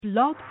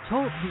Blog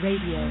Talk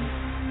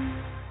Radio.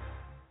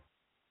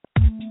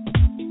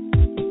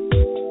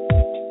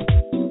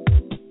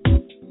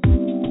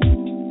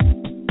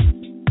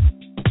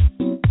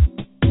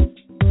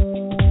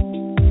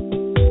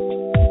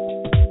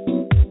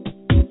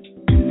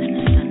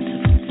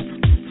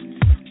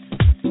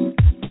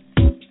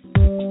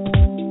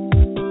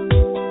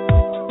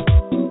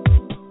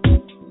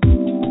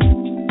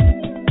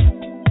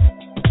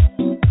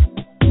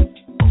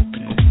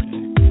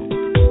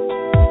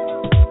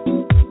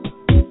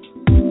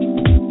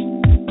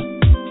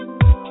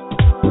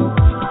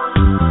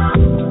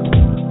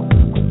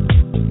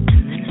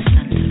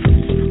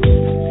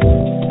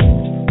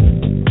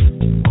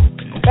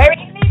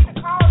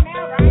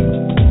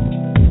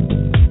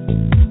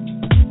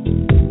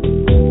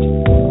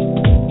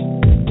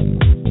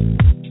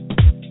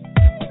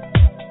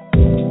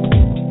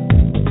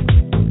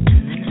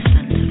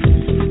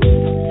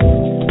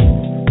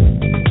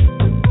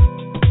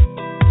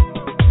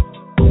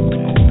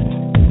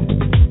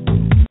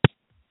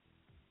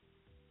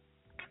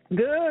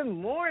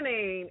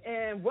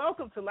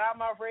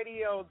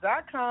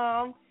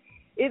 LouddMouthRadio.com.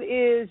 It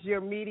is your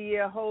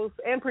media host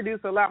and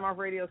producer, LouddMouth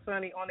Radio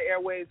Sunny, on the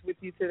airwaves with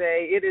you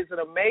today. It is an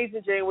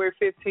amazing January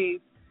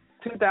 15th,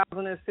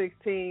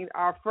 2016,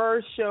 our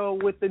first show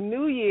with the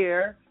new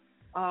year,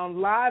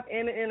 live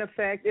and in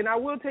effect. And I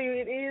will tell you,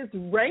 it is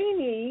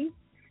rainy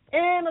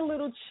and a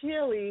little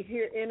chilly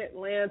here in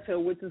Atlanta,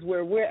 which is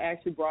where we're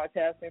actually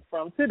broadcasting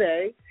from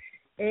today.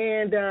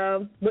 And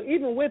but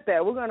even with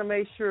that, we're going to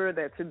make sure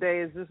that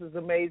today is just as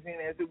amazing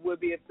as it would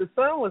be if the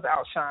sun was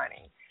out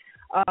shining.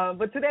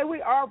 But today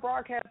we are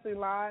broadcasting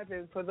live,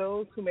 and for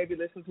those who maybe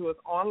listen to us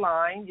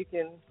online, you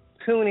can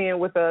tune in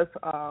with us,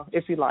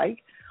 if you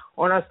like,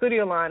 on our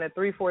studio line at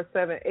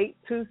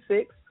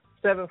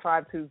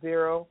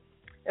 347-826-7520,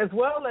 as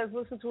well as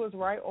listen to us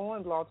right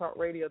on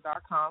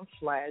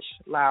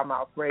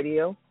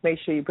blogtalkradio.com/LouddMouthRadio. Make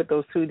sure you put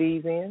those two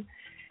Ds in.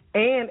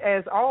 And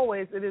as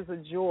always, it is a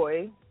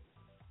joy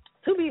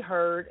to be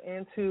heard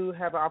and to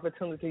have an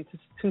opportunity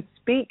to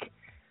speak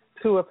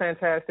to a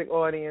fantastic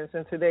audience,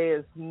 and today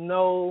is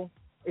no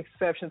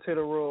exception to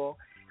the rule.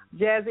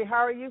 Jazzy, how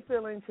are you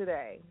feeling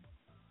today?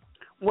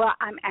 Well,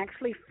 I'm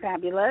actually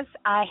fabulous.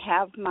 I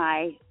have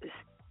my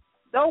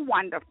so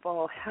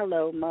wonderful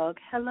hello mug.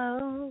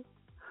 Hello.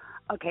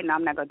 Okay, no,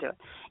 I'm not going to do it.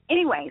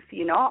 Anyways,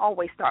 I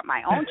always start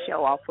my own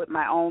show off with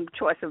my own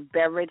choice of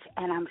beverage,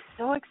 and I'm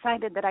so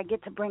excited that I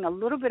get to bring a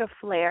little bit of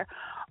flair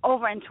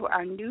over into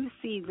our new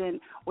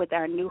season with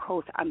our new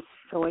host. I'm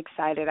so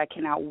excited. I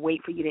cannot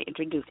wait for you to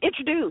introduce.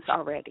 Introduce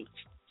already.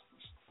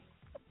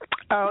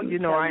 Oh, I am.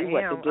 I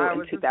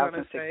was just going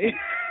to say.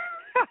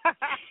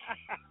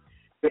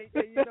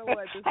 You know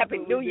what? Happy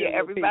New Year,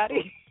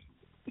 everybody.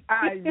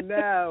 I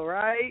know,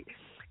 right?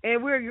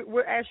 And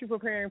we're actually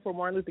preparing for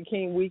Martin Luther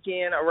King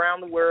weekend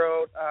around the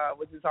world,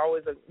 which is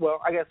always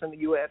I guess in the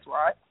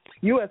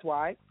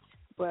U.S.-wide.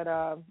 But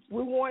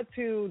we want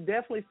to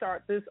definitely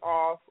start this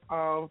off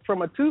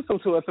from a twosome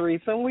to a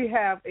threesome. We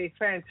have a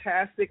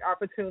fantastic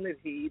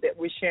opportunity that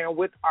we're sharing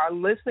with our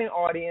listening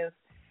audience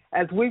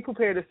as we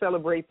prepare to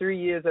celebrate 3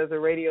 years as a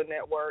radio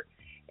network.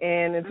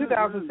 And in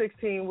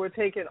 2016, we're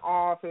taking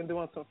off and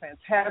doing some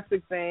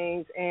fantastic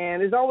things.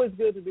 And it's always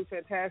good to do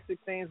fantastic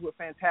things with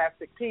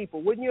fantastic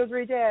people. Wouldn't you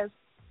agree, Jazz?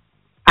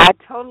 I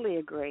totally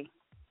agree.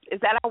 Is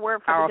that our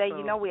word for awesome.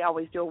 Today? We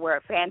always do a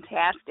word.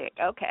 Fantastic.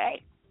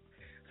 Okay.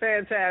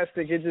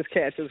 Fantastic. It just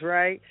catches,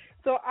 right?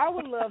 So I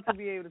would love to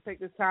be able to take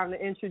this time to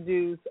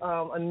introduce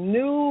a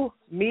new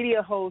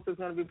media host that's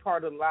going to be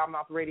part of the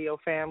LouddMouth Radio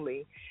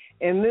family.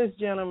 And this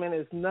gentleman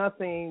is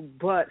nothing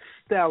but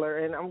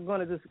stellar. And I'm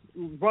going to just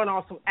run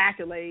off some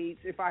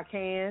accolades if I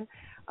can.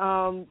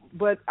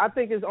 But I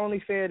think it's only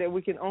fair that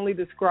we can only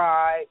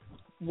describe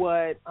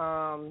what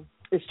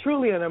is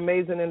truly an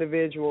amazing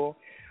individual.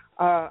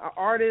 An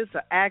artist,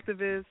 an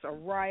activist, a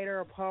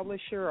writer, a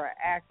publisher, an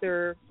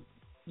actor,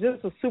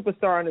 just a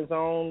superstar in his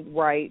own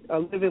right, a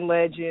living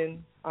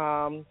legend,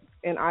 an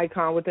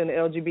icon within the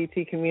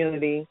LGBT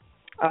community,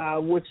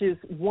 which is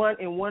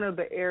one of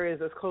the areas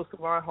that's close to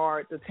my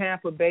heart, the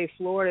Tampa Bay,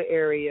 Florida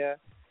area,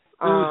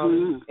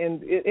 and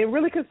it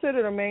really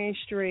considered a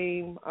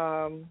mainstream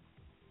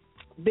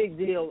big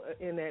deal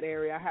in that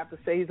area. I have to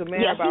say, he's a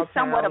man about he's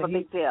somewhat town. of a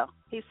big deal.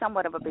 He's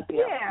somewhat of a big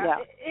deal. Yeah.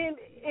 And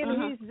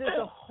he's just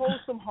a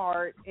wholesome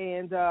heart,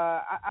 and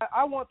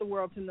I want the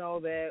world to know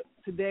that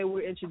today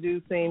we're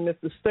introducing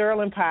Mr.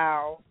 Sterling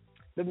Powell,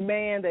 the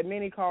man that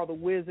many call the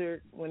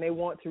wizard when they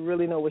want to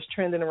really know what's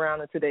trending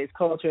around in today's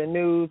culture and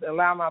news. And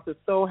LouddMouth is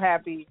so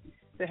happy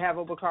to have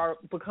him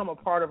become a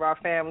part of our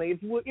family.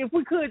 If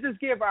we could just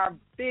give our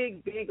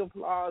big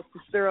applause to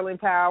Sterling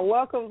Powell.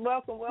 Welcome,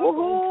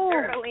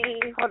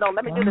 Sterling. Hold on,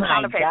 let me do the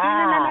sound effect.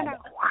 No.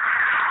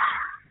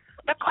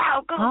 The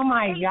crowd goes. Oh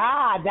my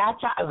God!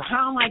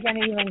 How am I going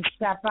to even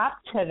step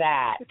up to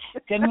that?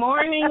 Good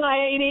morning,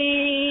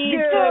 ladies.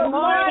 Good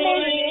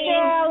morning,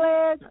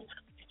 Sterling.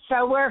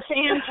 So we're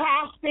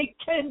fantastic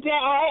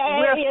today.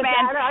 We're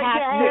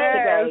fantastic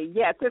today.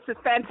 Yes, this is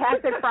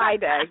Fantastic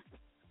Friday.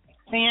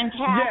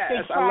 Fantastic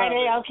Yes, I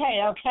Friday. love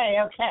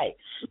Okay.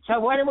 So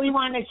what do we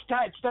want to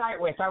start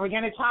with? Are we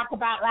going to talk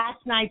about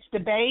last night's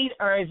debate,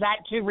 or is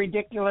that too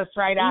ridiculous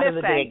right out of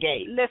the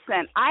gate?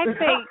 Listen, I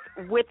think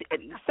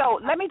so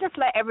let me just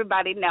let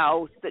everybody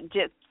know that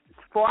just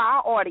for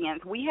our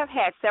audience, we have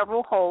had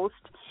several hosts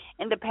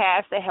in the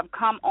past that have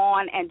come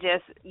on and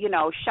just,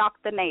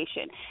 shocked the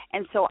nation.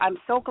 And so I'm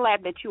so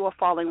glad that you are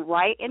falling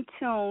right in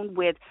tune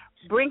with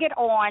Bring It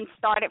On,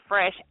 Start It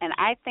Fresh, and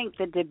I think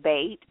the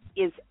debate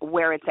is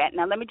where it's at.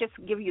 Now, let me just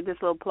give you this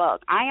little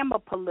plug. I am a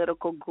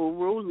political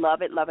guru,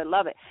 love it, love it,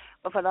 love it.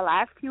 But for the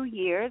last few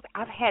years,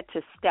 I've had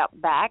to step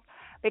back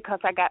because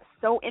I got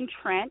so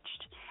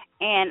entrenched,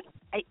 and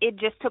it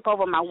just took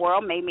over my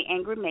world, made me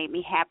angry, made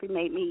me happy,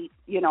 made me,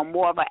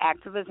 more of an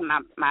activist, and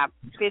my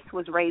fist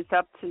was raised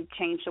up to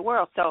change the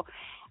world. So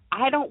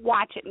I don't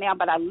watch it now,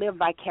 but I live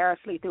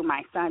vicariously through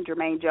my son,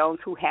 Jermaine Jones,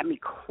 who had me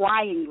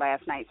crying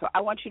last night. So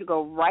I want you to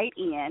go right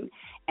in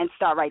and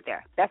start right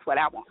there. That's what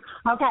I want.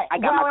 Okay.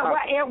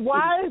 It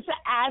was,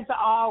 as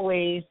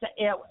always,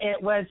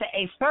 it was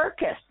a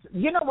circus.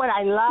 You know what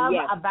I love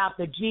about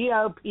the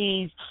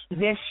GOPs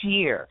this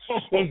year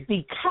is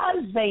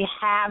because they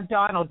have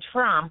Donald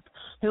Trump,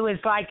 who is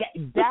like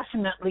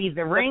definitely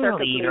the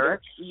ringleader.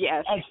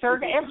 Yes.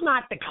 If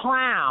not the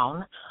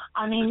clown.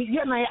 I mean,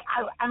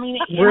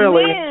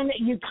 really? And then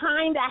you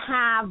kind of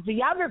have the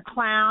other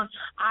clown,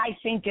 I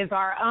think, is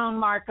our own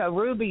Marco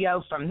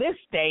Rubio from this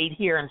state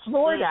here in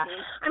Florida.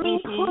 I mean,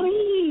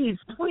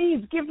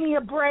 please give me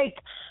a break.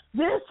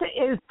 This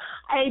is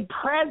a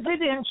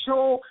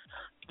presidential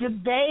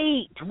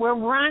debate. We're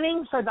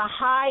running for the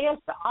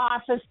highest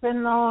office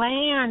in the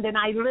land, and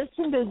I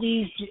listen to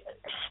these,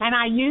 and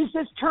I use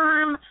this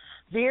term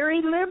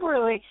very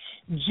liberally,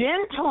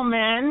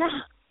 gentlemen.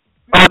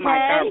 Oh,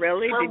 my God,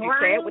 really? Did you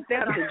say it with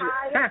them?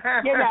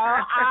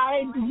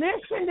 I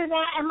listen to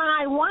that, and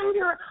I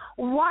wonder,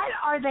 what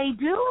are they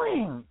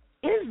doing?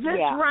 Is this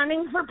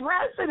running for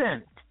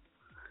president?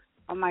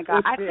 Oh, my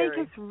God. I think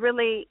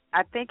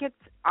it's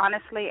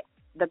honestly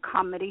the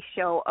comedy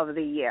show of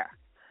the year.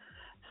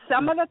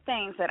 Some of the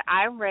things that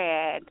I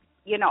read,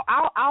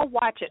 I'll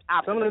watch it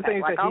after the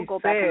fact. I'll go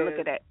back and look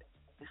at it.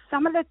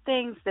 Some of the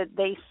things that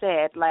they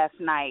said last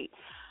night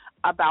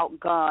about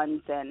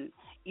guns and,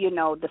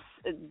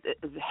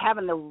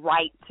 having the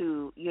right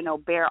to,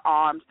 bear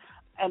arms.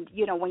 And,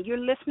 when you're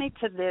listening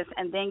to this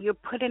and then you're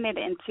putting it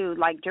into,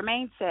 like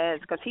Jermaine says,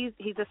 because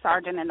he's a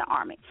sergeant in the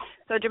Army.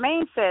 So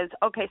Jermaine says,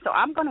 okay, so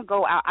I'm going to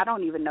go out. I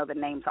don't even know the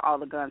names of all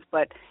the guns,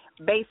 but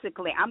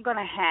basically I'm going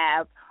to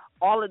have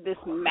all of this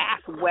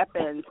mass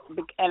weapons,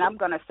 and I'm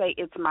going to say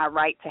it's my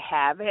right to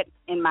have it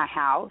in my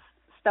house,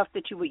 stuff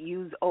that you would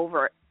use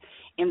over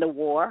in the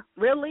war.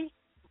 Really?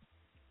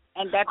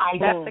 And that's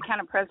the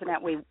kind of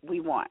president we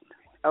want.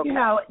 Okay.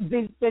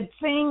 The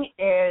thing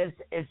is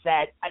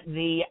that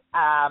the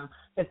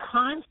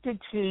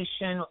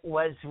Constitution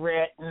was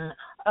written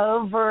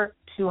over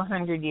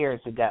 200 years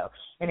ago,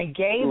 and it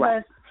gave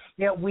us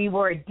that we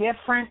were a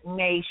different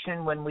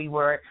nation when we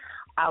were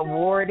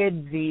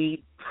awarded the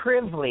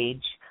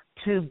privilege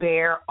to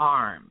bear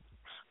arms.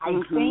 I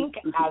think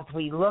as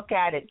we look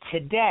at it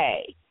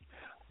today,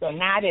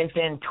 and that is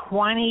in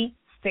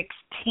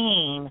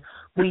 2016,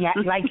 we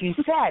like you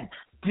said,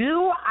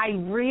 do I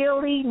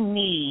really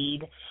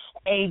need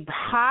a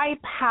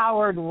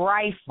high-powered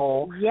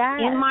rifle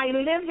in my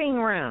living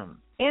room?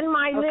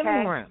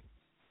 Living room.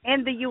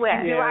 In the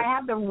U.S. Do I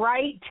have the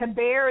right to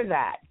bear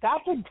that?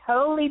 That's a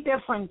totally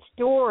different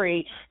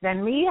story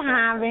than me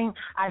having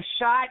a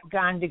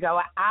shotgun to go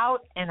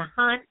out and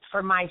hunt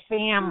for my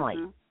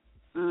family.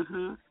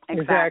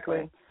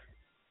 Exactly.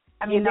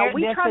 I mean,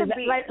 we have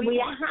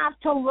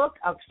to look.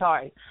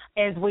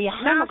 We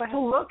have to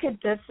look at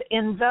this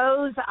in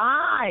those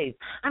eyes.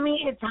 I mean,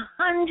 it's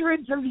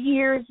hundreds of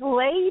years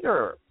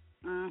later.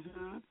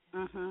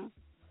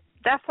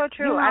 That's so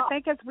true. I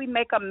think as we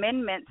make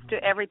amendments to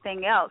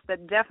everything else,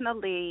 that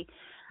definitely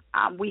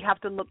we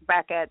have to look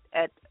back at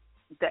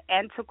the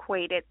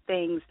antiquated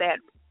things that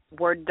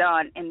were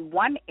done in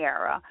one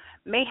era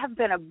may have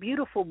been a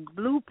beautiful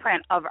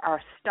blueprint of our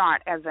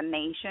start as a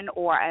nation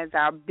or as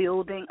our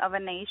building of a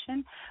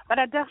nation. But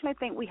I definitely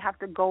think we have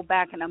to go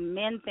back and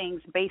amend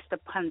things based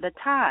upon the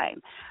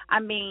time.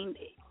 I mean,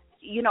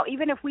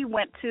 even if we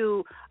went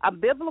to a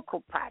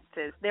biblical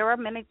practice, there are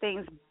many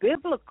things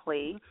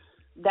biblically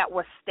that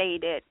were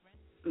stated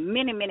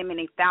many, many,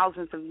 many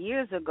thousands of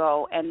years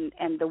ago, and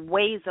the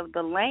ways of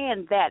the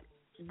land that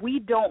we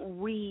don't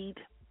read,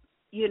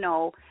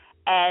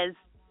 as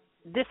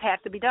this has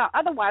to be done.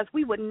 Otherwise,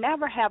 we would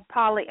never have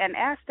poly and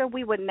ester.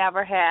 We would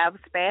never have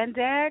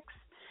spandex.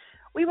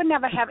 We would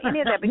never have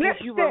any of that because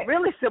you were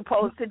really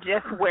supposed to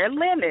just wear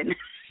linen.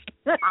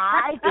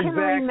 I can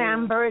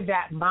remember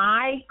that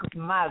my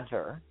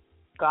mother,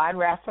 God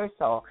rest her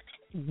soul,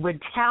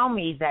 would tell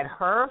me that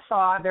her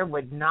father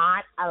would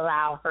not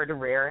allow her to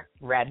wear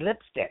red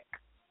lipstick.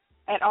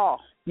 At all.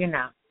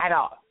 At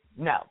all.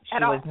 No, she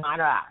was not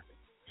allowed.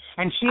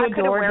 And she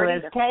adored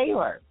Liz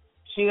Taylor.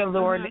 She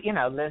adored,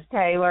 Liz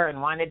Taylor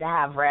and wanted to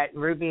have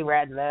ruby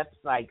red lips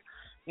like,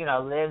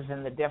 Liz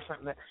and the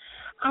different.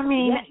 I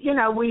mean,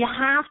 we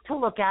have to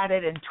look at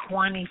it in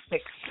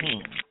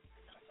 2016.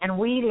 And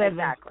we live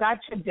in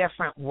such a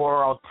different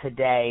world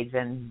today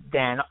than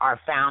our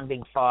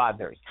founding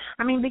fathers.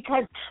 I mean,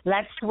 because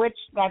let's switch,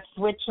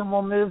 and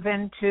we'll move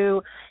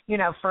into,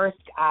 first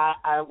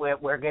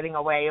we're getting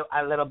away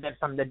a little bit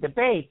from the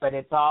debate, but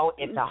it's a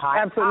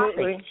hot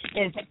Absolutely.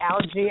 topic.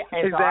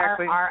 Is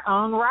our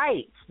own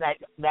rights that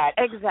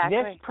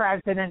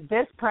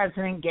this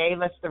president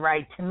gave us the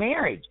right to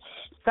marriage.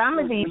 Some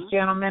of these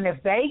gentlemen,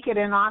 if they get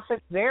in office,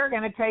 they're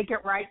going to take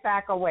it right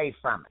back away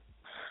from us.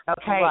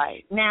 Okay.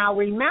 Right. Now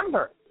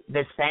remember,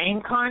 the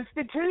same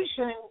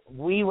Constitution,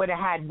 we would have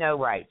had no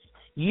rights.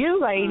 You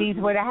ladies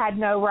would have had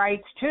no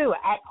rights too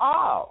at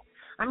all.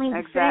 I mean,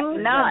 exactly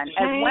none.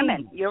 As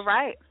women, you're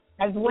right.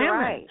 As women. You're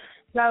right.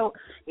 So,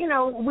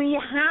 we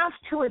have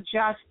to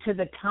adjust to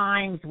the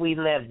times we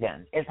live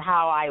in, is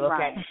how I look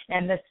at it,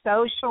 and the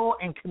social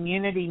and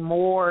community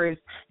mores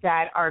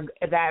that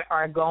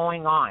are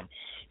going on.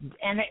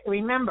 And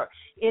remember,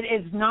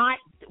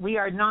 we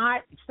are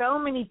not, so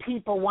many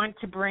people want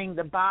to bring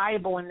the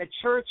Bible and the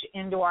church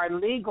into our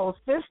legal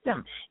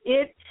system.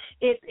 It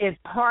is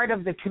part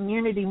of the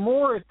community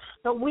mores,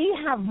 but we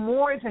have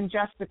more than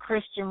just the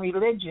Christian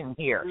religion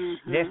here.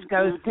 This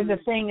goes to the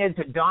thing is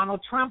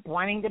Donald Trump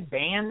wanting to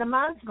ban the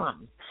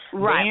Muslims,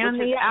 ban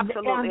the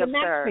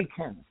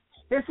Mexicans.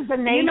 This is a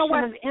nation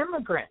of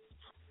immigrants.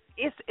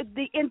 It's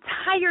the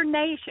entire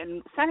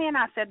nation. Sonny and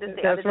I said this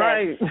the other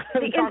day. That's right.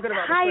 The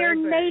entire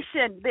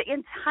nation, the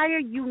entire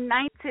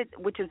United,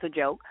 which is a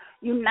joke,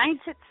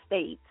 United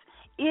States,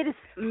 it is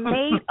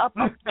made up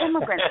of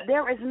immigrants.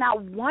 There is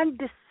not one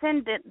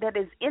descendant that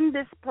is in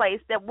this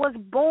place that was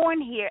born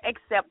here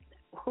except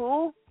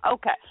who?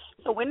 Okay.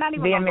 So we're not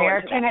even the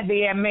American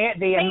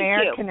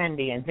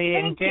Indians, the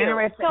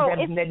indigenous,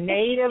 the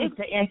natives,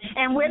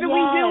 and what do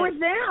we do with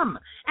them?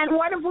 And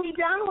what have we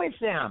done with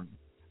them?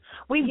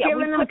 We've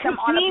given them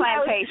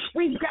casinos.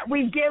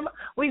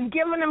 We've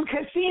given them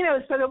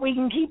casinos so that we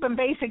can keep them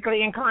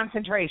basically in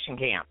concentration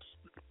camps.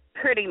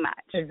 Pretty much.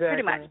 Exactly.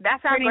 Pretty much.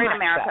 That's our great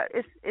America.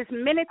 So. It's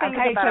many things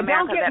about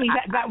America. Okay, so don't get me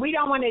that we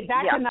don't want to.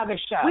 That's another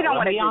show. We don't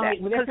want to do that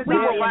because we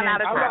will run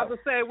out of time. I was about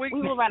to say we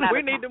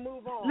need to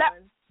move on.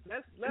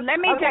 Let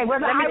me just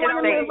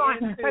move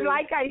on. But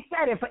like I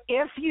said,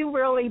 if you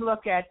really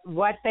look at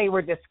what they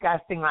were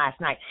discussing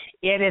last night,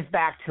 it is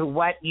back to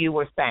what you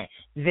were saying.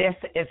 This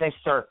is a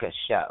circus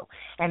show.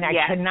 And I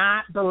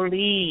cannot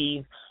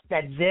believe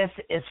that this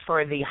is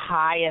for the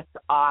highest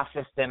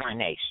office in our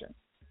nation.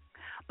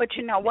 But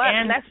you know what?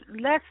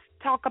 Let's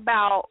talk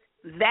about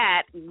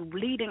that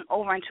leading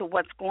over into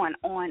what's going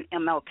on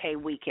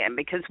MLK weekend,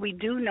 because we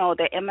do know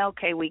that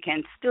MLK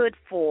weekend stood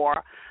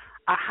for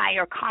a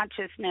higher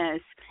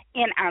consciousness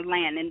in our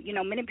land. And,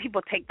 many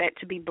people take that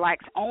to be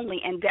blacks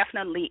only, and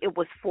definitely it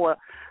was for,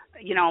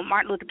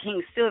 Martin Luther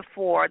King stood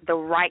for the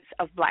rights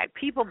of black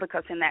people,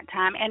 because in that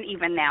time and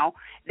even now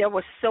there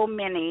were so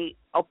many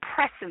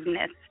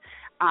oppressiveness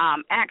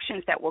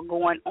actions that were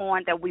going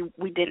on that we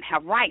didn't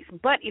have rights.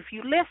 But if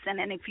you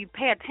listen and if you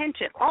pay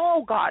attention,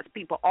 all God's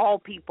people,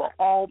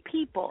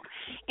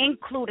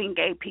 including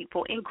gay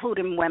people,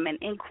 including women,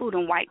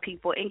 including white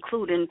people,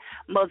 including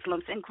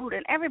Muslims,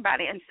 including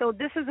everybody. And so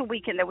this is a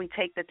weekend that we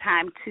take the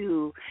time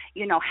to,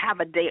 have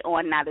a day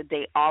on, not a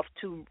day off,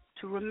 to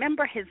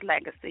remember his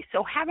legacy.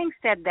 So having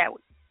said that,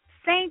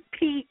 St.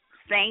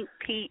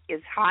 Pete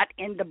is hot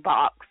in the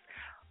box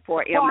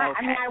for MLK. Well,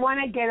 I want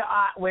to get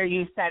where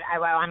you said,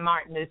 on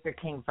Martin Luther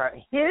King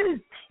first.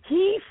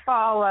 He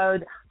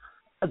followed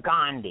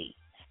Gandhi.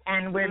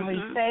 And when we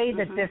say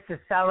that this is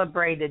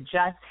celebrated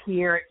just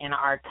here in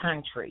our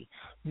country,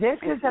 this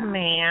is a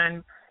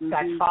man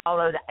that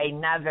followed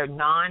another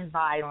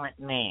nonviolent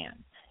man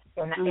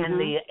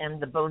in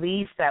the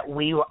belief that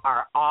we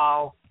are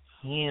all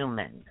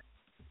human.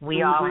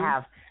 We all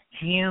have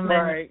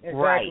human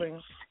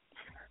rights.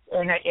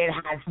 And it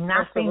has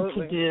nothing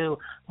to do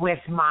with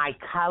my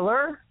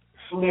color.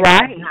 It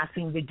has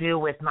nothing to do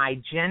with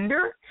my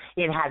gender.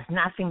 It has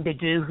nothing to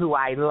do who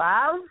I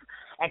love,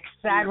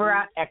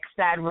 etc.,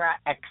 etc.,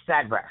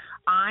 etc.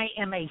 I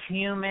am a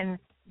human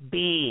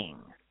being.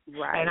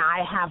 And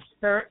I have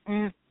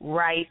certain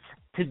rights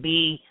to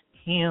be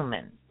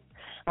human.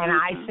 And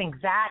I think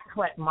that's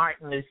what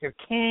Martin Luther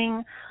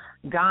King,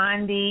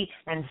 Gandhi,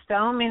 and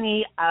so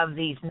many of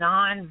these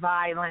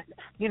nonviolent,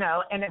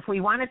 and if we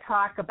want to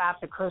talk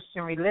about the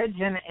Christian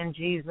religion and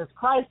Jesus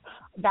Christ,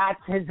 that's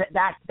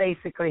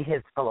basically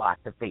his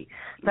philosophy.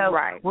 So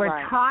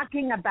we're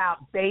talking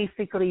about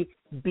basically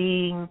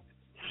being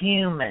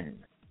human.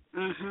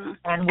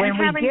 And when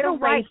we having get the away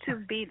right to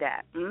be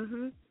that.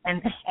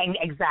 And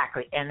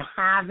exactly, and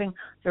having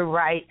the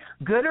right,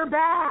 good or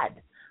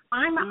bad.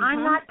 I'm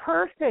not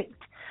perfect.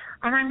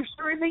 And I'm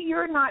sure that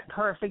you're not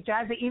perfect,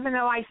 Jazzy, even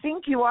though I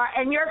think you are,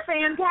 and you're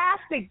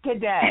fantastic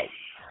today.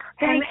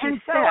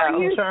 and so are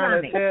you, I'm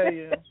trying Sonny. to tell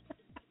you.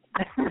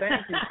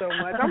 Thank you so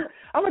much.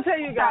 I'm going to tell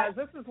you guys,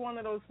 this is one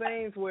of those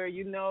things where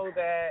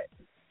that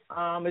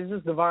it's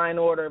just divine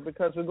order,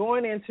 because we're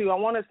going into, I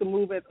want us to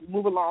move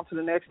along to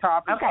the next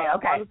topic. Okay.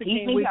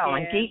 Keep me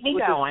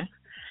going.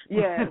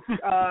 Yes,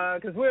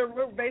 because we're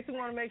basically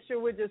want to make sure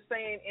we're just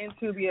staying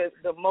into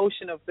the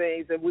motion of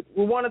things, and we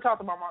want to talk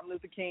about Martin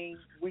Luther King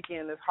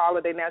weekend, this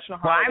holiday, national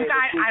holiday.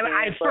 Well,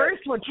 I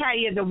first will tell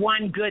you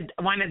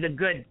one of the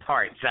good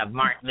parts of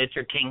Martin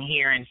Luther King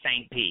here in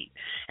St. Pete,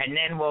 and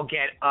then we'll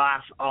get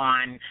off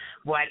on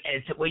what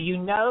is. Well, you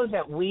know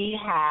that we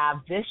have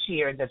this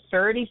year the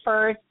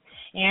 31st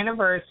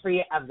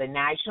anniversary of the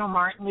National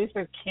Martin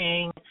Luther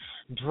King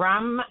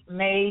Drum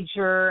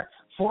Major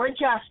for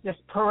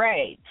Justice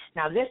Parade.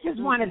 Now, this is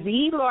one of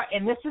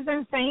and this is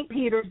in St.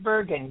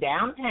 Petersburg in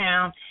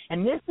downtown,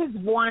 and this is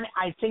one,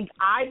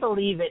 I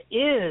believe it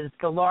is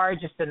the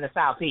largest in the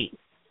Southeast.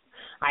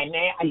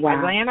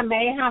 Atlanta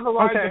may have a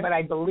larger, but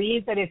I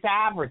believe that it's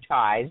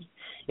advertised.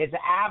 It's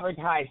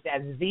advertised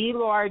as the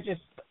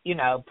largest,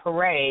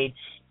 parade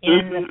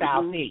in the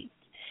Southeast.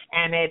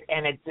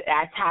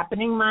 That's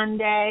happening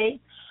Monday.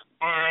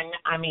 And,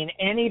 I mean,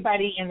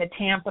 anybody in the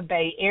Tampa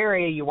Bay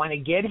area, you want to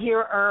get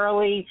here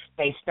early.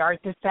 They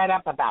start to set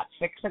up about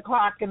 6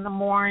 o'clock in the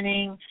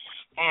morning,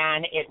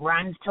 and it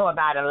runs till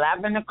about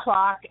 11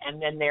 o'clock.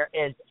 And then there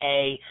is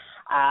a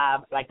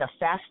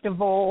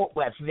festival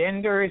with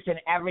vendors and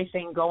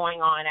everything going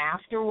on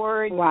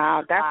afterwards.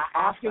 Wow, that's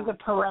after awesome.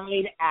 the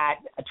parade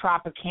at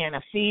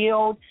Tropicana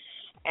Field,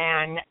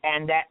 and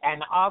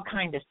all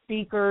kinds of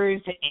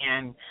speakers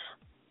and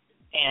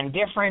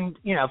different,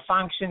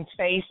 functions,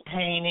 face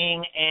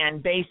painting,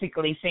 and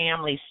basically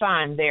family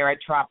fun there at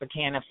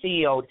Tropicana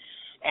Field,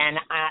 and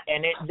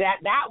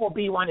that will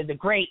be one of the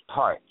great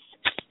parts.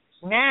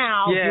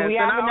 Now, do we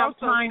have enough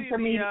time for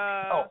me?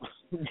 Well,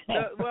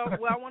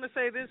 I want to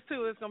say this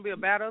too. It's going to be a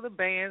battle of the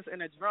bands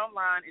and a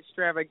drumline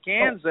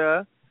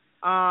extravaganza.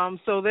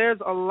 So there's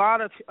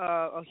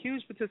a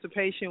huge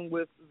participation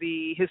with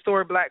the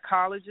historic black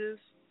colleges.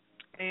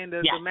 And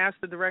the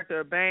master director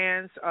of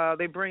bands,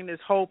 they bring this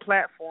whole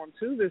platform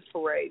to this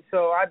parade.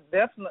 So I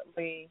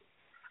definitely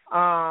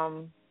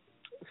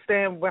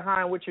stand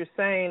behind what you're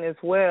saying as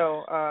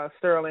well,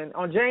 Sterling.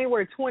 On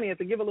January 20th,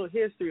 to give a little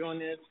history on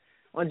this,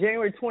 on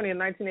January 20th,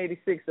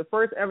 1986, the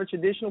first ever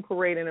traditional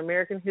parade in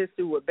American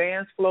history with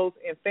bands, floats,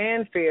 and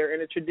fanfare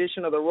in the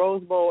tradition of the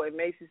Rose Bowl and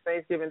Macy's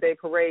Thanksgiving Day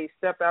Parade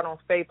stepped out on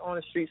faith on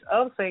the streets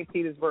of St.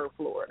 Petersburg,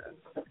 Florida.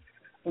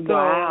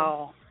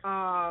 Wow.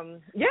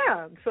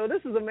 So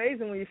this is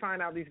amazing when you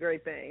find out these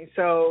great things.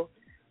 So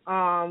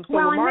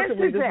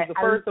remarkably, this is the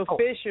first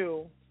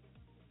official.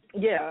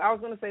 Yeah, I was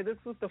going to say this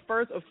was the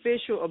first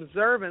official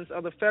observance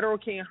of the federal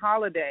King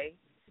holiday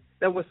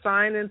that was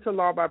signed into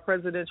law by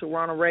President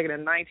Ronald Reagan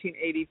in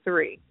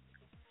 1983.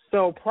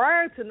 So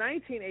prior to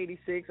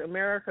 1986,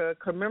 America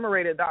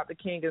commemorated Dr.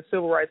 King and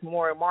civil rights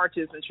memorial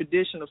marches and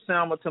tradition of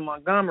Selma to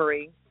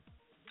Montgomery,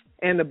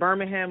 and the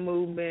Birmingham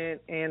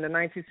movement, and the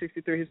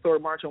 1963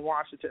 historic march in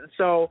Washington.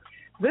 So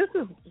this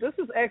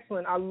is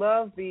excellent. I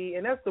love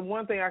and that's the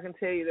one thing I can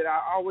tell you that I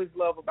always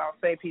love about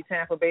St. Pete,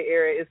 Tampa Bay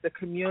area is the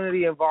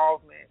community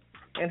involvement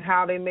and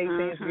how they make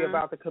things be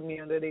about the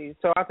community.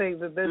 So I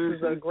think that this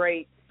is a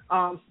great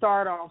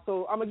start off.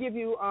 So I'm going to give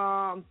you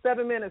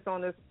 7 minutes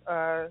on this,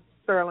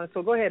 Sterling.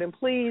 So go ahead and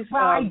please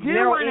narrow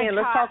in.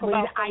 Let's talk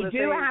about some of the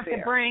things have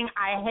to bring,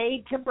 I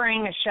hate to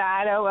bring a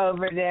shadow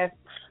over this,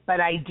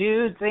 but I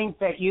do think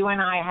that you and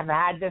I have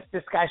had this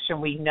discussion.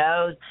 We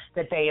know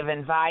that they have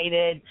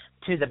invited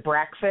to the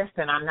breakfast,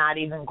 and I'm not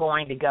even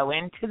going to go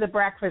into the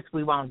breakfast.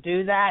 We won't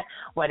do that.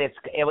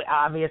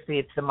 Obviously,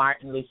 it's the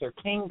Martin Luther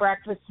King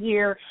breakfast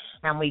here,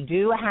 and we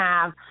do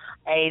have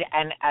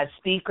a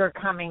speaker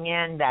coming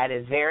in that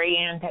is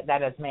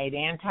that has made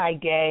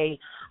anti-gay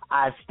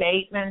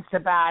statements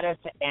about it,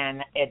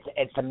 and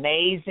it's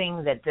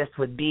amazing that this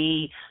would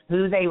be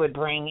who they would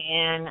bring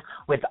in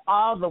with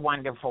all the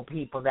wonderful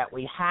people that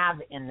we have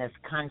in this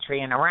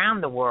country and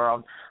around the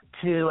world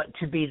to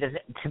be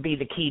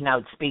the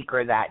keynote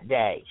speaker that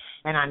day.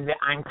 And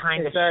I'm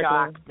kind of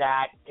shocked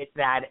that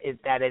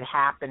it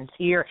happens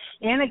here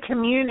in a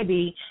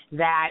community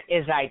that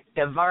is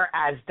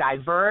as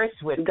diverse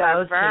with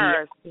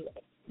diverse.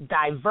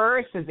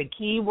 Diverse is a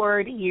key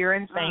word here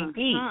in St.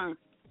 Pete.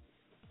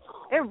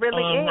 It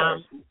really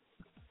is.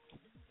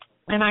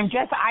 And I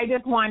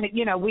just wanted,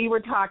 we were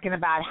talking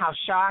about how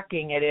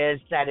shocking it is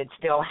that it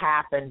still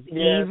happens,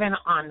 even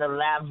on the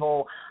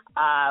level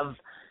of,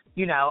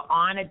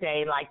 on a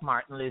day like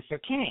Martin Luther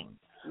King,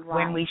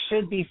 when we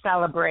should be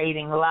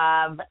celebrating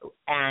love,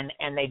 and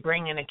they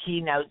bring in a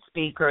keynote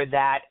speaker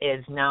that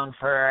is known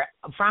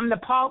from the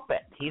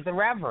pulpit. He's a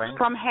reverend.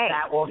 From hate,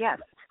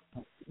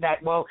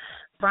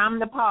 from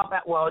the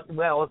pulpit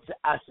will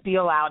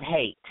spill out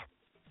hate.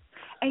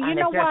 And you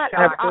know what?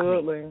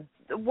 Absolutely.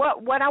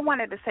 What I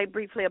wanted to say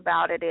briefly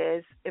about it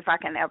is, if I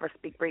can ever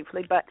speak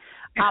briefly, but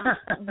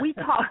we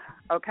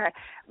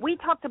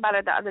talked about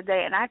it the other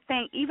day, and I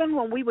think even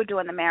when we were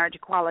doing the marriage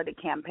equality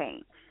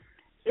campaign,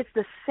 it's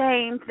the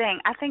same thing.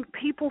 I think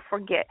people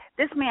forget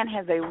this man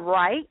has a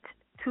right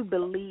to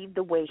believe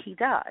the way he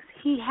does.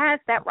 He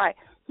has that right.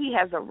 He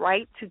has a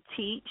right to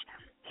teach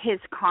his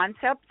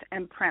concepts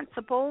and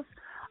principles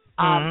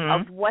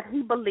of what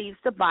he believes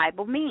the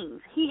Bible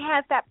means. He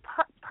has that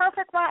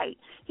perfect right.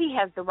 He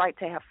has the right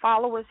to have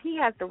followers. He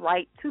has the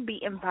right to be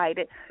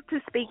invited to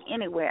speak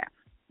anywhere.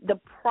 The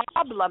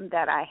problem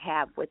that I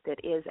have with it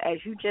is,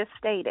 as you just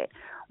stated,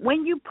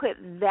 when you put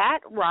that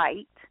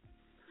right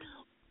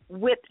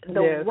with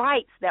the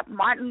rights that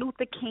Martin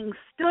Luther King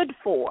stood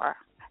for,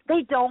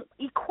 they don't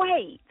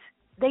equate.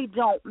 They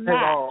don't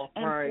match.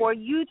 And for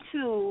you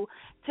to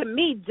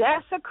me,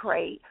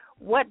 desecrate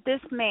what this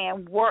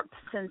man worked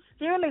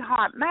sincerely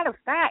hard. Matter of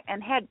fact,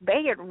 and had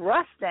Bayard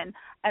Rustin,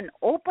 an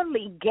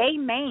openly gay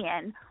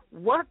man,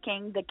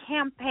 working the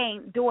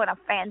campaign, doing a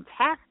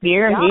fantastic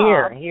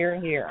job.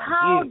 Here.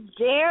 How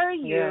dare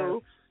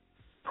you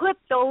put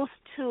those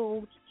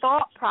two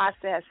thought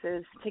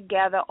processes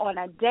together on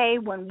a day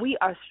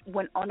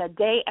on a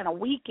day and a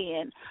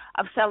weekend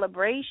of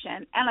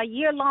celebration and a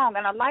year-long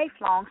and a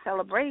lifelong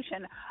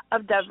celebration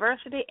of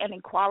diversity and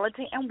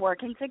equality and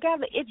working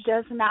together? It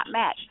does not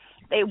match.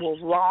 They were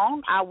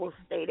wrong. I will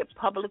state it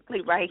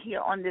publicly right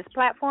here on this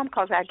platform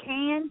because I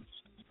can.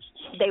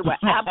 They were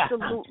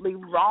absolutely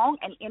wrong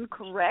and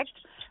incorrect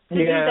to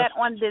do that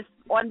on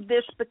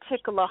this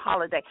particular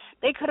holiday.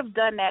 They could have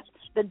done that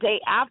the day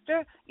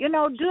after.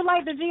 Do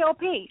like the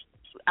GOP.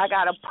 I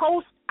got a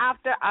post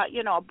after,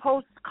 a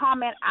post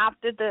comment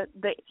after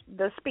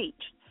the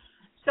speech.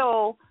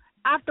 So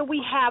after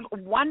we have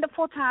a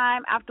wonderful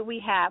time, after we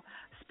have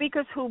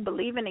speakers who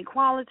believe in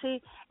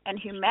equality and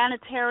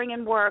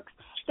humanitarian works,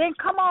 then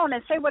come on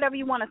and say whatever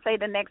you want to say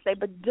the next day,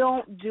 but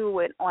don't do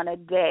it on a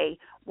day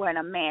when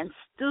a man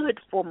stood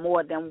for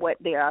more than what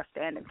they are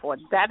standing for.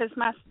 That is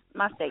my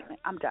statement.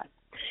 I'm done.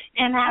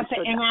 And as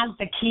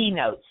the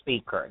keynote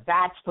speaker,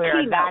 that's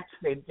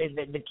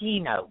the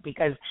keynote,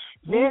 because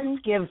this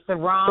gives the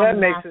wrong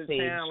message.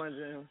 Makes it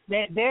challenging.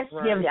 This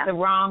gives the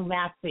wrong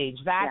message.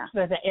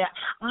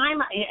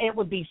 It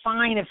would be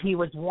fine if he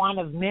was one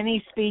of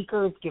many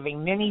speakers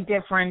giving many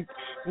different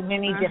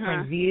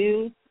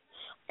views.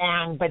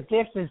 But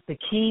this is the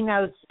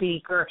keynote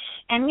speaker,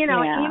 and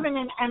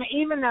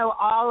even though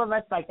all of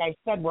us, like I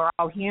said, we're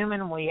all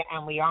human, and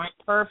we aren't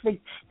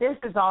perfect. This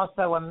is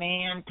also a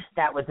man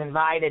that was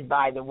invited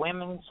by the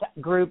women's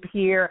group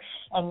here,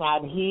 and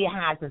that he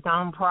has his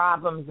own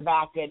problems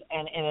back in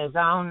his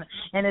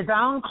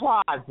own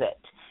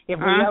closet. If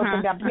we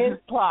opened up his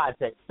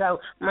closet, so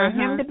for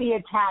him to be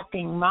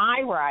attacking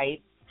my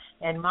rights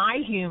and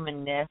my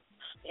humanness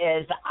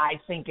I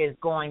think is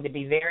going to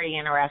be very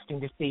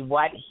interesting to see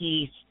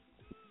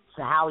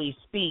how he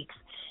speaks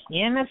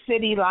in a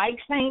city like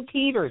St.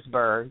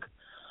 Petersburg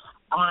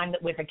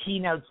with a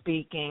keynote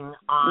speaking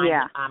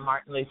on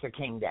Martin Luther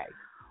King Day.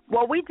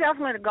 Well, we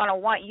definitely are going to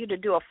want you to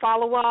do a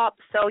follow-up.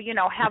 So,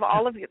 have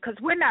all of you, because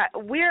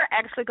we're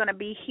actually going to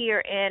be here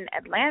in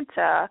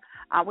Atlanta.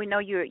 We know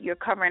you're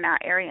covering our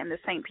area in the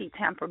St. Pete,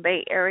 Tampa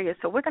Bay area.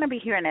 So we're going to be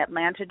here in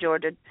Atlanta,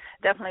 Georgia,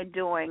 definitely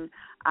doing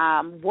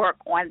work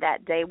on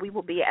that day. We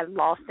will be at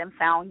Lost and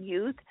Found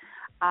Youth,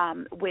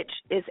 which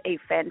is a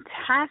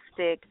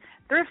fantastic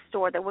thrift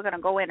store that we're going to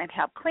go in and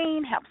help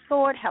clean, help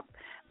sort, help,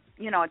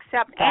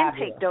 accept and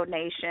take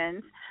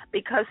donations,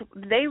 because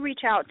they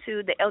reach out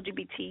to the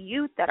LGBT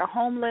youth that are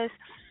homeless,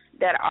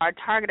 that are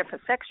targeted for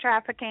sex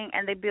trafficking,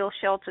 and they build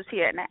shelters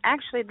here. And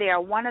actually, they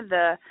are one of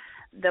the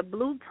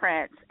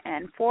blueprints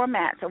and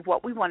formats of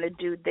what we want to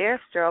do there,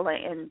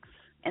 Sterling,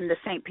 in the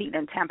St. Pete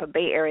and Tampa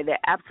Bay area. They're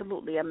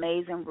absolutely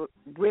amazing.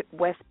 Rick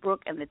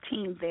Westbrook and the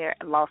team there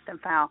at Lost and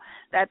Found,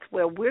 that's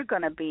where we're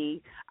going to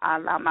be.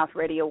 LouddMouth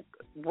Radio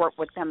worked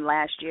with them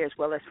last year, as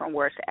well as From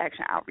Words to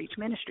Action Outreach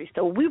Ministry.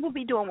 So we will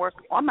be doing work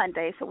on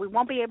Monday, so we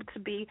won't be able to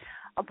be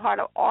a part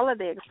of all of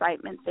the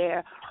excitement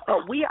there.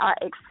 But we are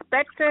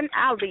expecting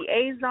our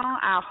liaison,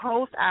 our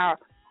host, our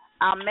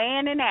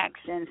man in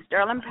action,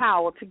 Sterling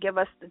Powell, to give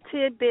us the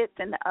tidbits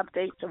and the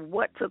updates of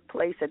what took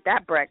place at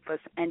that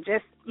breakfast, and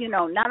just,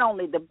 not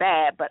only the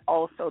bad, but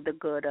also the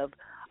good of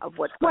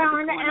what's going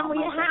on. Well, and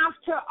we have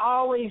to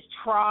always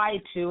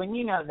try to, and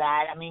you know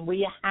that,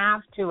 we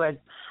have to,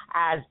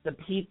 as the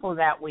people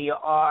that we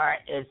are,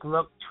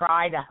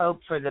 try to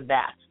hope for the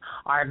best.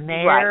 Our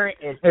mayor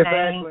is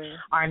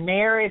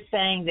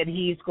saying that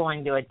he's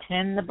going to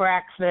attend the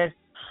breakfast.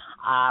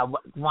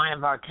 One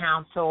of our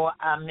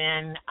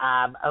councilmen,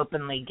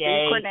 openly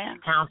gay,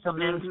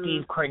 Councilman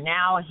Steve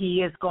Cornell,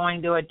 he is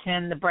going to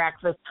attend the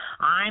breakfast.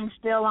 I'm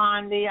still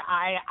on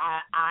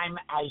I'm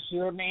as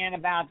your man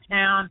about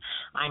town.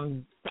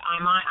 I'm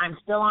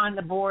still on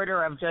the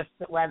border of just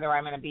whether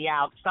I'm going to be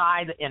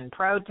outside in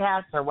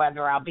protest or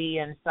whether I'll be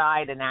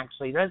inside and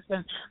actually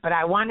listen. But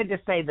I wanted to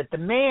say that the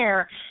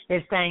mayor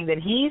is saying that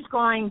he's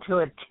going to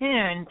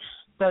attend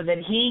so that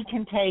he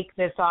can take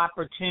this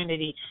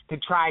opportunity to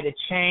try to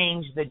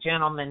change the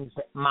gentleman's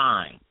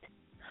mind.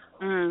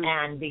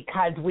 And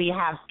because we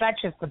have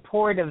such a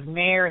supportive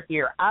mayor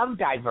here of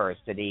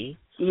diversity,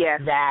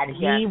 that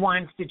he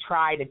wants to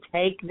try to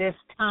take this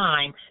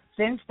time,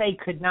 since they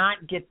could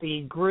not get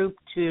the group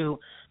to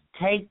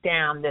take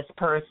down this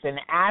person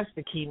as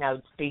the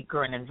keynote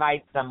speaker and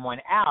invite someone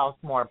else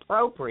more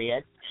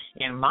appropriate,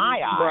 in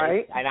my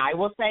eyes, and I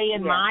will say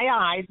in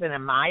my eyes and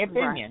in my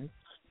opinion,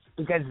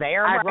 because they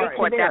are I right to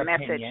support their that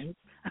message. opinions.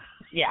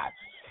 Yes.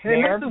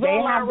 And this is they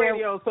on have our their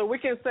radio, so we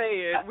can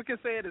say it. We can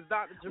say it as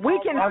Dr. Jamal. We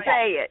can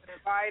say it.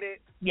 Invited.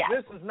 Yes.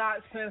 This is not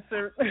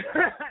censored.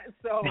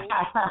 So,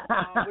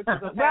 which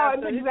is a well,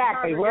 pastor.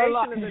 exactly. His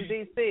congregation is in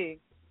D.C.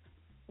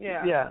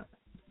 Yeah. Yeah.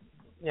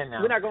 You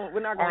know. We're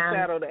not going to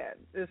shadow that.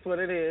 It's what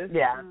it is.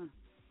 Yeah.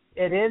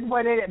 It is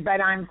what it is.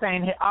 But I'm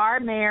saying our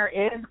mayor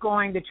is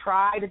going to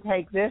try to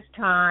take this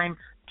time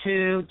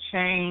to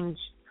change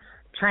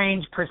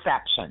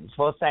perceptions.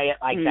 We'll say it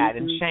like that,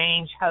 and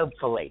change,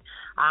 hopefully.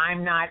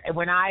 I'm not,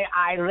 when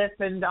I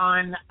listened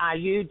on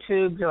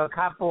YouTube to a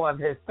couple of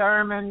his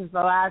sermons the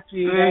last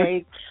few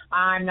days,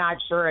 I'm not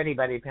sure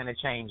anybody's going to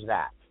change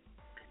that.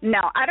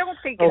 No, I don't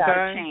think it's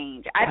a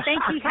change. I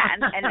think he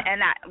can,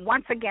 and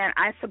once again,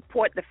 I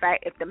support the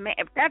fact if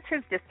that's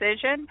his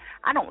decision,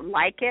 I don't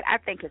like it. I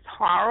think it's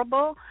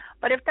horrible.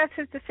 But if that's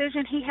his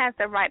decision, he has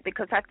the right,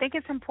 because I think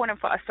it's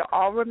important for us to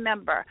all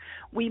remember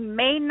we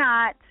may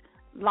not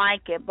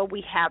like it, but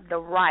we have the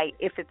right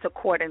if it's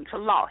according to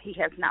law. He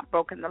has not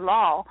broken the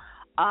law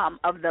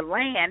of the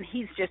land.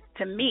 He's just,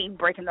 to me,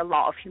 breaking the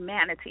law of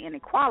humanity and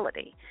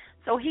equality.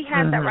 So he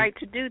has that right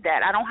to do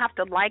that. I don't have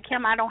to like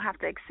him. I don't have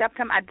to accept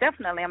him. I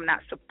definitely am not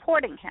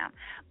supporting him.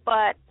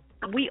 But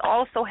we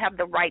also have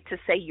the right to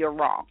say you're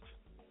wrong.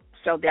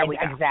 So there we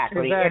go.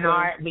 Exactly.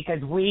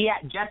 Because we,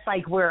 just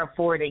like we're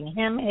affording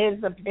him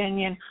his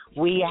opinion,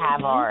 we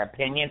have our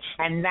opinion.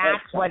 And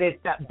that's what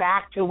it's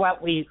back to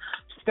what we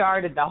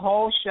started the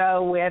whole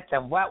show with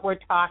and what we're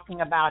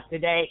talking about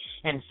today.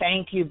 And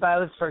thank you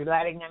both for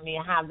letting me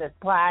have this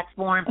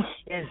platform,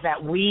 is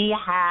that we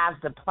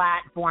have the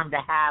platform to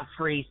have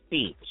free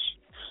speech.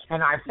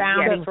 And our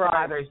founding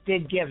fathers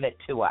did give it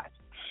to us.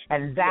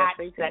 And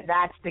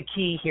that's the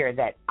key here,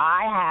 that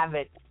I have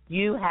it,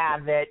 you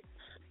have it,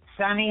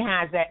 Sonny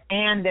has it,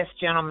 and this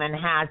gentleman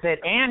has it,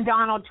 and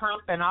Donald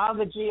Trump and all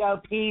the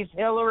GOPs,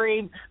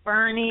 Hillary,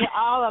 Bernie,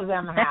 all of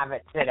them have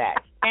it today.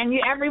 And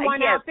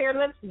everyone out there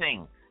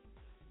listening.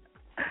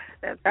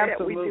 That's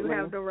Absolutely. It. We do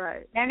have the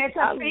right. And it's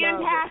a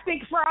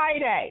fantastic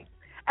Friday.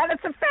 And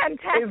it's a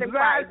fantastic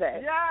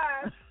Friday.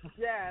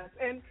 Yes.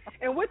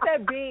 And with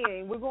that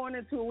being, we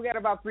got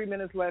about 3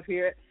 minutes left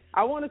here.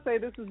 I want to say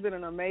this has been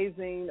an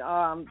amazing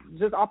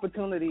just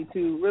opportunity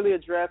to really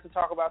address and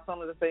talk about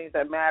some of the things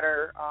that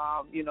matter,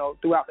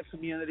 throughout the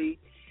community.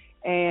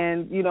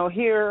 And,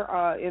 here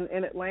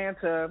in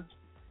Atlanta,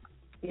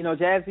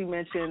 Jazzy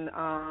mentioned,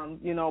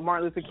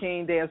 Martin Luther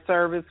King Day of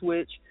Service,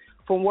 which,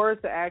 from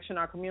words to action,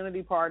 our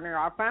community partner,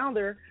 our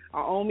founder,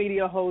 our own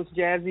media host,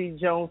 Jazzy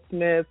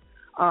Jones-Smith,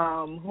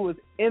 who is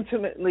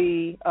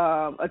intimately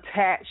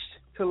attached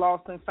to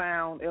Lost and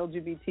Found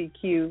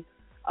LGBTQ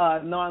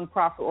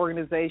nonprofit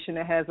organization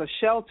that has a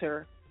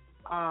shelter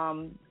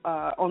on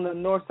the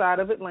north side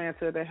of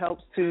Atlanta that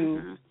helps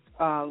to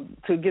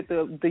get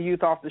the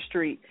youth off the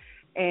street.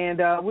 And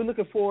we're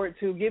looking forward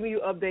to giving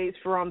you updates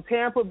from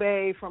Tampa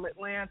Bay, from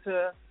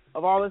Atlanta,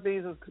 of all the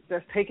things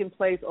that's taking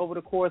place over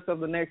the course of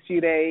the next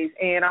few days.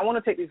 And I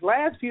want to take these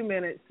last few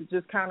minutes to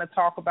just kind of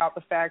talk about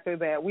the fact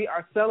that we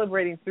are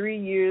celebrating 3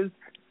 years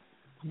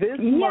this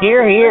month.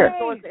 Here.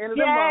 Towards the end of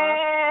the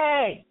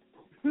month.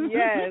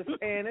 Yes,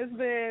 and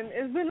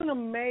it's been an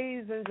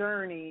amazing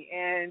journey.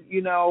 And,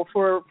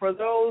 for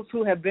those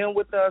who have been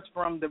with us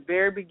from the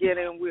very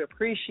beginning, we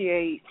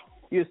appreciate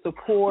your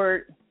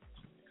support.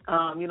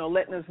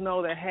 Letting us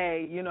know that,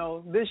 hey,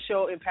 this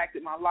show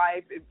impacted my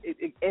life.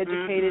 It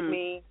educated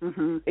me.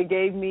 It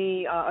gave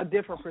me a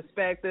different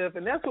perspective,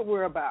 and that's what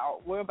we're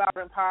about. We're about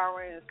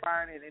empowering,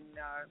 inspiring,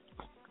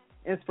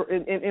 and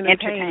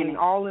entertaining,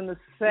 all in the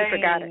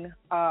same.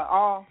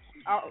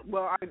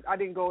 I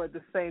didn't go in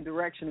the same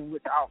direction in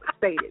which I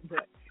stated,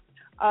 but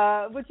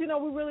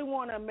we really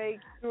want to make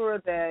sure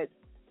that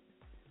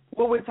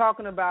what we're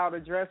talking about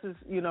addresses,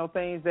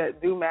 things that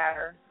do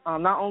matter,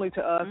 not only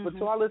to us, but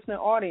to our listening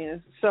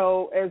audience.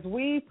 So as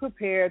we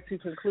prepare to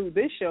conclude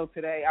this show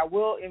today, I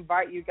will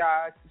invite you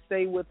guys to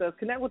stay with us,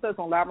 connect with us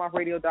on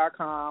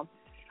LouddMouthRadio.com.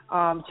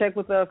 Check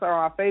with us on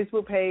our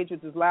Facebook page,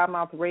 which is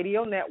LouddMouth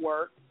Radio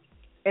Network.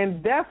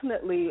 And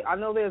definitely, I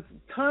know there's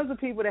tons of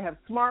people that have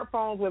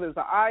smartphones, whether it's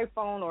an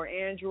iPhone or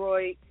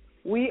Android.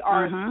 We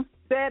are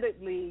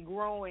steadily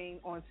growing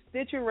on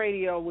Stitcher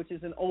Radio, which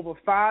is in over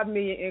 5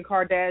 million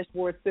in-car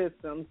dashboard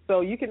systems.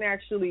 So you can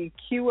actually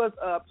queue us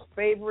up,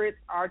 favorite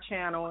our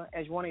channel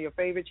as one of your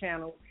favorite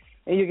channels,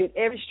 and you get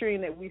every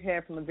stream that we've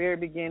had from the very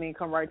beginning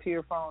come right to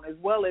your phone, as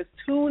well as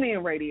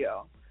TuneIn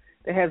Radio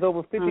that has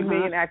over 50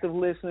 million active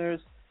listeners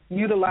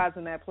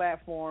utilizing that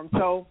platform.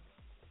 So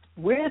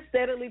we're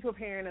steadily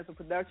preparing as a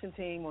production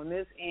team on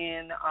this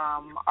end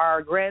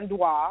our grand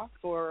droit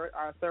for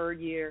our third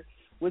year,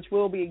 which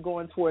will be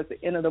going towards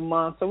the end of the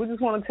month. So we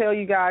just want to tell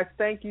you guys,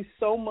 thank you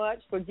so much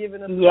for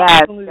giving us the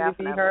opportunity to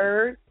be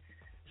heard.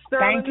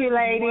 Sterling, thank you,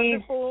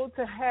 ladies. Wonderful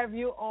to have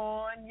you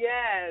on.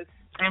 Yes.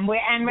 And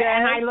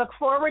I look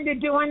forward to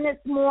doing this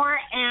more,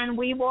 and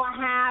we will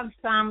have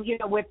some,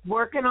 with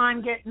working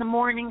on getting the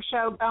morning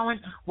show going,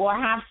 we'll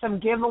have some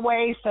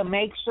giveaways, so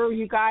make sure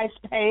you guys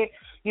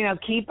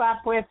keep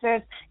up with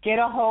this, get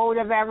a hold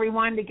of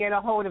everyone to get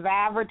a hold of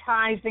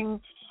advertising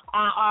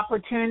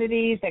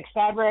opportunities, et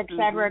cetera, et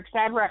cetera, et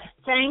cetera.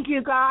 Thank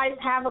you, guys.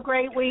 Have a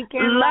great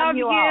weekend. Love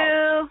you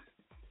all.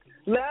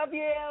 Love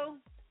you.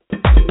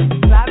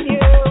 Love you.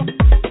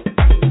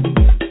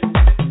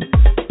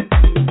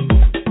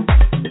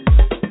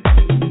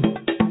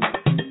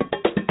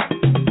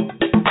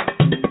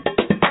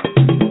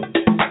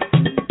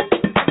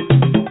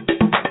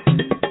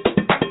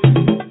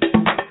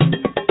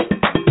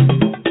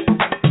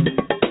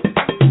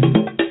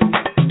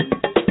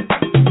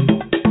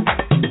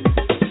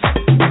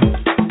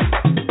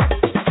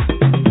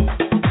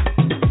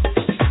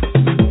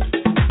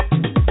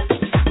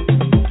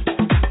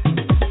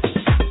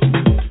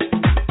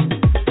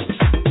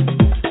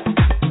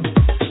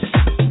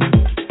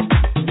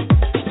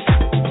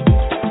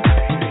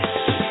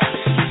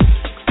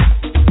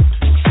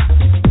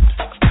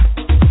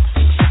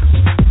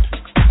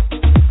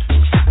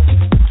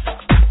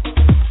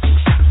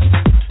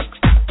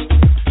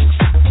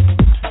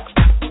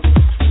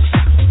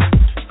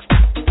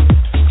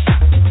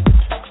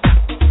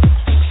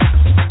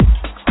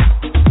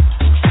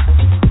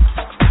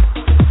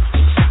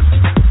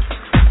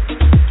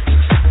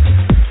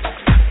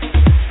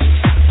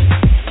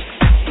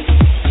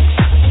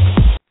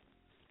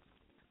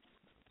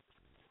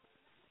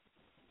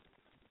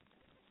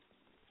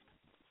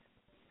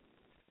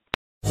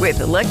 With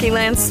the Lucky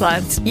Land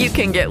Slots, you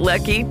can get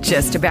lucky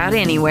just about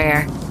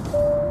anywhere.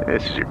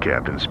 This is your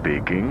captain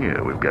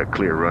speaking. We've got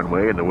clear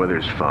runway and the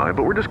weather's fine,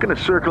 but we're just going to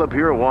circle up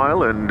here a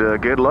while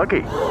and get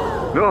lucky.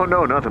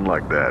 No, nothing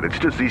like that. It's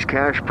just these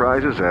cash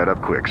prizes add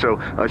up quick. So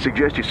I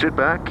suggest you sit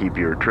back, keep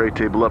your tray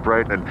table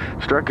upright, and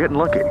start getting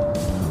lucky.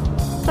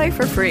 Play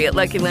for free at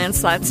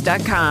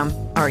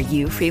LuckyLandSlots.com. Are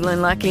you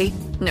feeling lucky?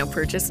 No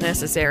purchase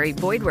necessary.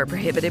 Void where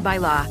prohibited by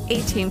law.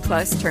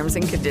 18+ terms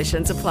and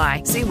conditions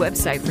apply. See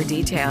website for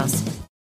details.